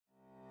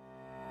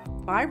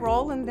My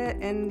role in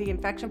the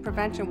infection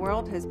prevention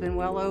world has been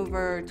well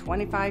over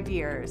 25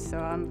 years, so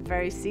I'm a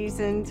very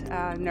seasoned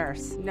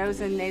nurse.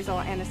 Nozin Nasal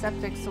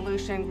Antiseptic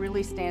solution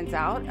really stands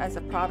out as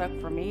a product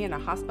for me in a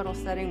hospital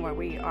setting where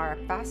we are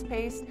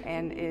fast-paced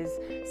and is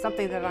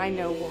something that I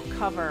know will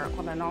cover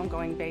on an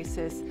ongoing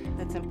basis.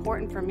 That's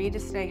important for me to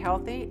stay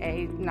healthy,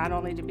 not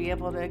only to be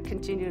able to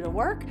continue to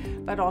work,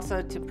 but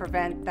also to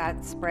prevent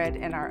that spread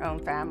in our own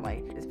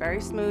family. It's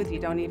very smooth, you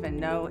don't even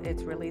know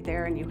it's really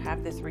there, and you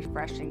have this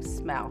refreshing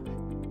smell.